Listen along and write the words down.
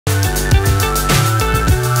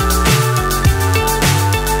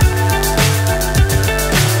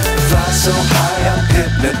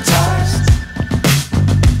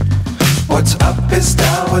is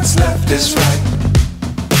down, what's left is right.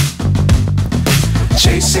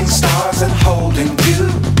 Chasing stars and holding you.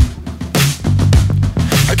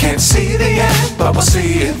 I can't see the end, but we'll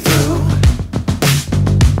see it through.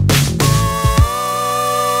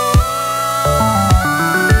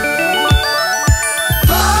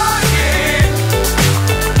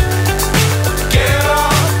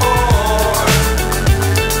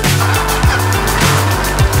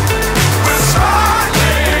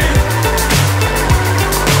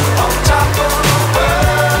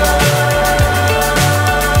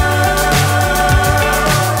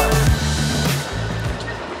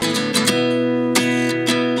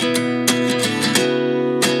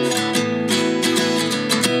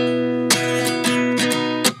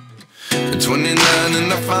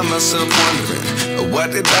 Myself wondering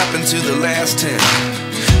what did happen to the last 10.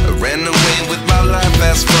 I ran away with my life,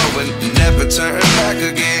 fast forward, never turn back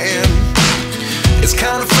again. It's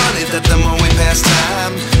kind of funny that the more we pass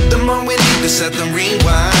time, the more we need to set them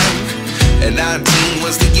rewind. And 19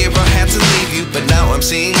 was the year I had to leave you, but now I'm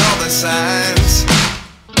seeing all the signs.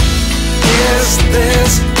 Is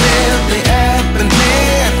this really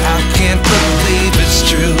happening? I can't believe it's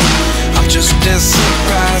true. I'm just as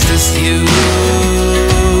surprised as you.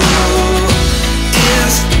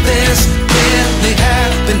 Is this really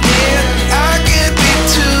happening? I can't be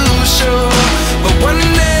too sure, but one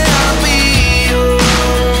day I'll be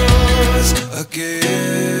yours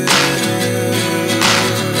again.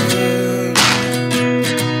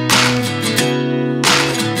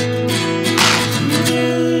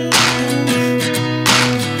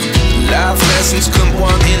 Life lessons come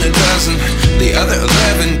one in a dozen. The other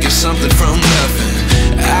 11 give something from nothing.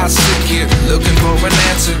 I sit here looking for an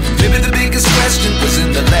answer. Maybe the biggest question was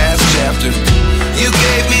in the last chapter. You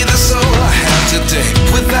gave me the soul I have today.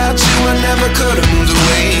 Without you I never could have moved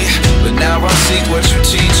away. But now I see what you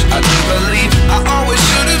teach. I do believe I always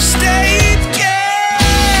should have stayed.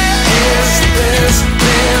 Yeah. Is this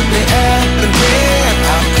really happening?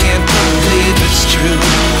 I can't believe it's true.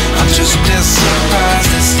 I'm just as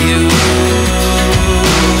surprised as you.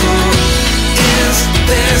 Is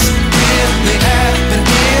this really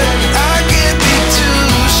happening? I can't be too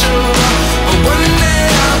sure, but one day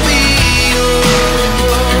I'll be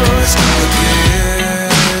yours again.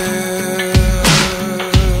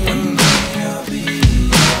 One day I'll be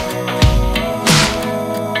yours.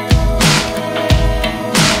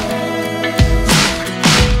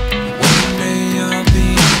 One day I'll be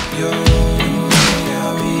yours.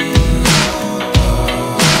 I'll be yours.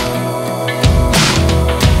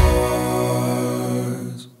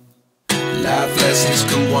 Life lessons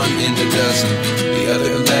come one in a dozen. The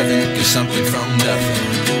other 11 give something from nothing.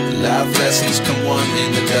 Life lessons come one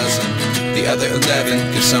in a dozen. The other 11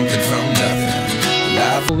 give something from nothing.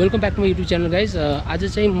 Welcome back to my YouTube channel guys. आज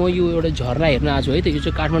चाहिँ म यो एउटा झरना हेर्न आज है त। यो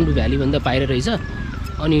चाहिँ काठमाडौँ भ्याली भन्दा बाहिर रहेछ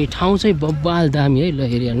अनि ठाउँ चाहिँ बब्बाल दामी है। ल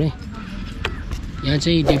हेरिहाल्नु है, यहाँ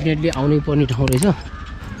चाहिँ डेफिनेटली आउनै पर्ने ठाउँ रहेछ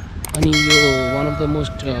अनि यो one of the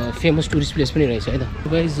most famous tourist place पनि रहेछ है त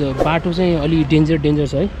गाइज। बाटो चाहिँ अलि डेन्जर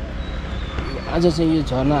छ है। आज चाहिँ यो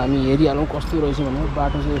झरना हामी हेरिहालौँ कस्तो रहेछ भनेर।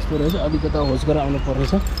 बाटो चाहिँ यस्तो रहेछ, अलिकता होस गरेर आउनु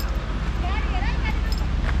पर्नेछ।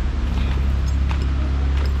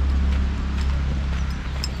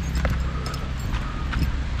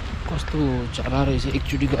 कस्तो झरना रहेछ,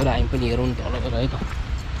 एकचोटि गएर हामी पनि हेरौँ तल गएर है त।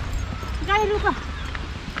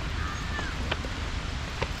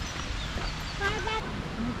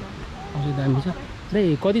 अझै दामी छ।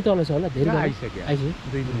 दाइ कति तल छ होला? धेरै आइसक्यो।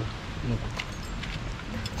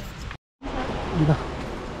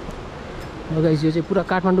 गाइस यो चाहिँ पुरा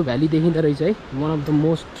काठमाडौँ भ्याली देखिँदो रहेछ है। One of the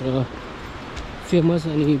most famous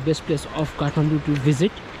अनि best place of Kathmandu to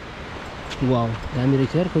visit. Wow दामी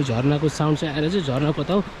रहेछ यार। कोही झरनाको साउन्ड चाहिँ आएर चाहिँ झरना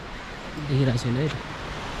कता हो देखिरहेको छैन है त।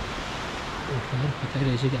 कतै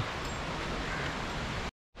रहेछ क्या।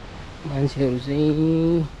 मान्छेहरू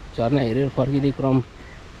चाहिँ झरना हेरेर फर्किँदै क्रम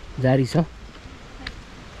जारी छ।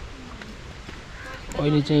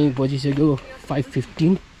 अहिले चाहिँ बजिसक्यो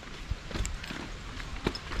 5:15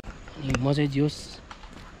 अनि म चाहिँ जे होस्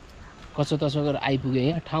कसो तसो गरेर आइपुगेँ।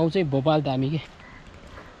 यहाँ ठाउँ चाहिँ भोपाल दामी के।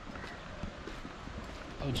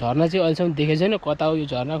 अब झरना चाहिँ अहिलेसम्म देखेको छैन कता हो यो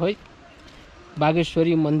झरना। खोइ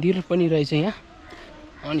बागेश्वरी मन्दिर पनि रहेछ यहाँ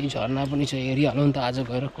अनि झरना पनि छ। हेरिहालौँ नि त आज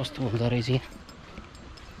गएर कस्तो हुँदो रहेछ यहाँ।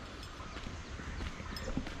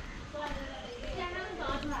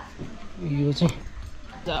 यो चाहिँ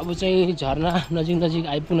अब चाहिँ झरना नजिक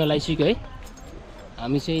आइपुग्न लागिसक्यो है।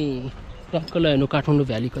 हामी चाहिँ टक्क ल हेर्नु काठमाडौँ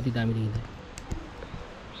भ्याली कति दामी देखिन्छ।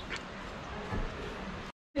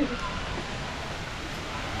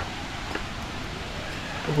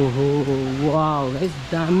 ओहो वाउ गाइस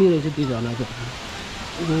दामी रहेछ त्यो झरना चाहिँ।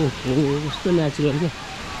 कस्तो नेचुरल क्या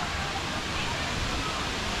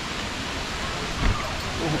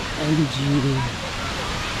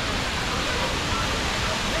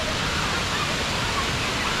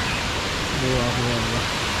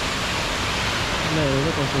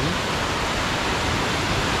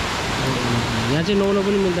यहाँ चाहिँ नुहाउन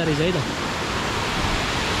पनि मिल्दो रहेछ है त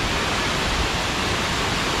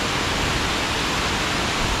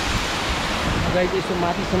अगाडि यसो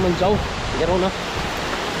माथिसम्म जाउँ हेरौँ न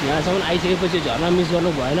यहाँसम्म आइसकेपछि झर्ना मिस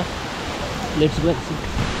गर्नु भएन लेट्स गो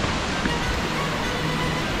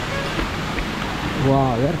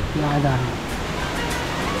वाह यार यहाँ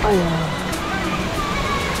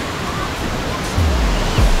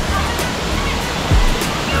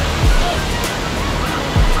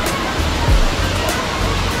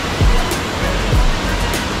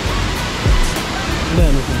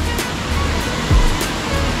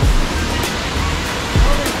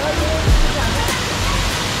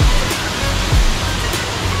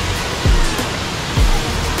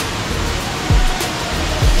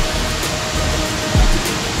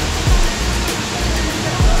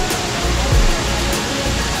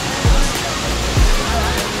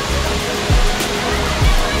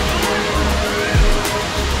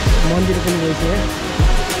मन्दिर पनि रहेछ यहाँ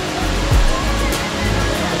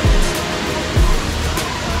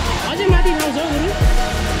अझै माथि ठाउँ छ गुरु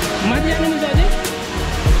माथि जानु मिल्छ अझै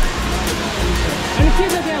अनि के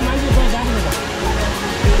छ त्यहाँ मान्छे जानु त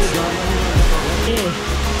ए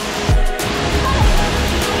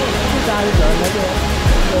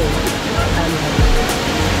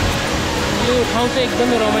यो ठाउँ चाहिँ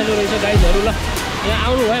एकदमै रमाइलो रहेछ गाइजहरू ल यहाँ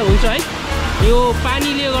आउनुभयो हुन्छ है यो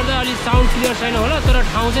पानीले गर्दा अलिक साउन्ड क्लियर छैन होला तर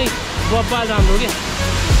ठाउँ चाहिँ बब्बाल राम्रो क्या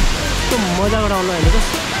यस्तो मजाबाट आउनु होइन त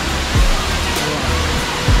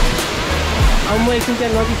अब म एकछिन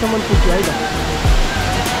त्यहाँ नदीसम्म पुग्छु है त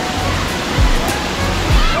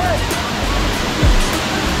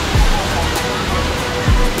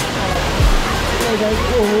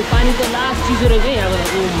ओहो पानी त लास्ट चिसो रहेछ है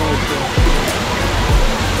यहाँबाट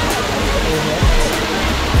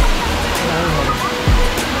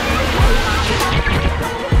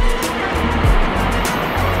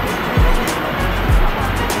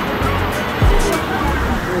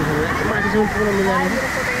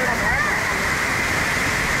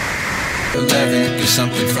Get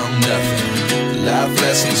something from nothing. Life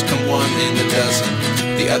lessons come one in a dozen.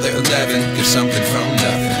 The other 11 get something from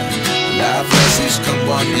nothing. Life lessons come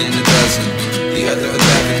one in a dozen. The other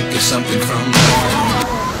 11 get something from nothing.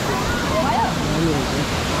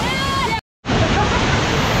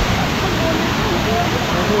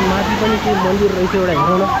 माथि पनि के मन्दिर रहेछ एउटा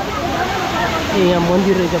हेरौँ न ए यहाँ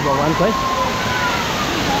मन्दिर रहेछ भगवानको है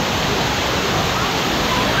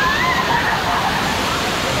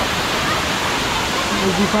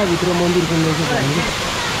गुफाभित्र मन्दिर पनि रहेछ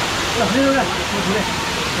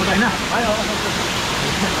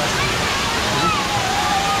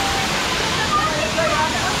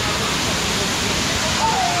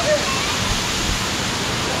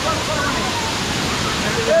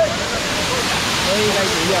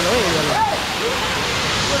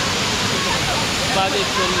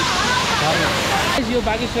यो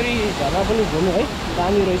बागेश्वरी झरना पनि घुम्नु है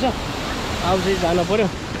दामी रहेछ अब चाहिँ जानु पर्यो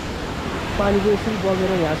पानीको यसरी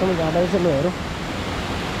बगेर यहाँसम्म जाँदा रहेछ ल हेरौँ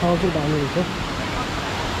ठाउँ चाहिँ दामी रहेछ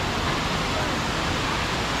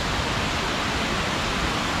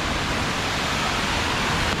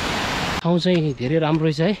ठाउँ चाहिँ धेरै राम्रो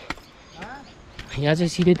रहेछ है यहाँ चाहिँ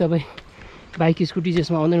सिधै तपाईँ बाइक स्कुटी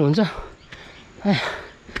जसमा आउँदैन हुन्छ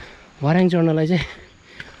भर्याङ चढ्नलाई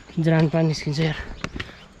चाहिँ जाङपाङ निस्किन्छ यार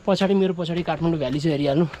पछाडि मेरो पछाडि काठमाडौँ भ्याली चाहिँ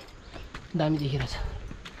हेरिहाल्नु दामी देखिरहेछ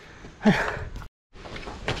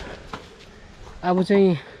अब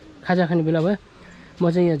चाहिँ खाजा खाने बेला भयो म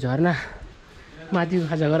चाहिँ यहाँ झरना माथिको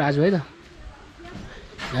खाजा घर आज है त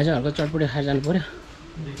यहाँ चाहिँ हल्का चटपटे खाएर जानु पऱ्यो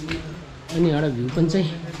अनि एउटा भ्यू पनि चाहिँ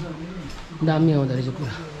दामी आउँदो रहेछ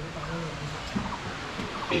पुरा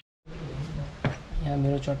यहाँ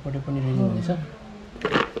मेरो चटपटे पनि रेडी हुनेछ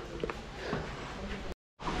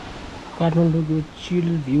काठमाडौँको चिल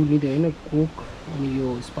भ्यू लिँदै होइन कोक अनि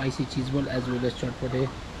यो स्पाइसी चिज बल एज वेल एज चटपटे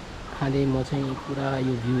खाँदै म चाहिँ पुरा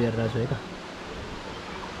यो भ्यू हेरेर छु है त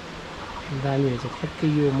दामी रहेछ ठ्याक्कै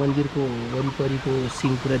यो मन्दिरको वरिपरिको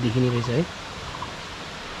सिन पुरा देखिने रहेछ है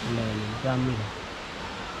राम्रो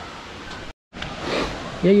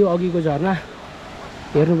यही यो अघिको झरना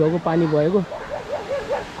हेर्नुभएको पानी भएको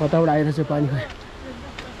कताबाट आइरहेछ पानी खै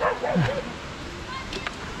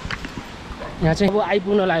यहाँ चाहिँ अब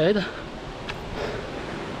आइपुग्न लाग्यो है त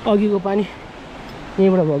अघिको पानी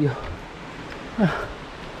यहीँबाट बग्यो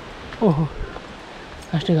ओहो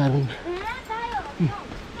फास्टै गाह्रो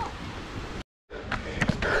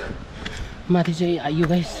माथि चाहिँ आइयो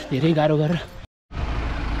गाइस धेरै गाह्रो गरेर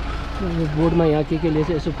यो बोर्डमा यहाँ के लेखेछ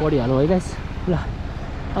यसो पढिहाल्नु है गाइस ल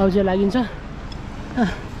अब चाहिँ लागिन्छ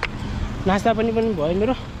नास्ता पनि भयो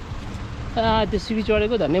मेरो त्यो सिडी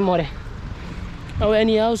चढेको धन्नै मरे अब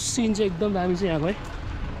एनी हाउस सिन चाहिँ एकदम दामी छ यहाँको है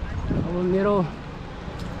अब मेरो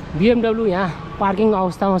BMW यहाँ पार्किङ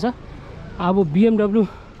अवस्थामा छ अब BMW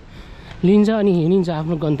लिन्छ अनि हिँडिन्छ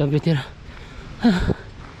आफ्नो गन्तव्यतिर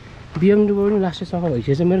BMW पनि लास्टै सफा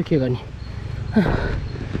भइसकेछ मेरो के गर्ने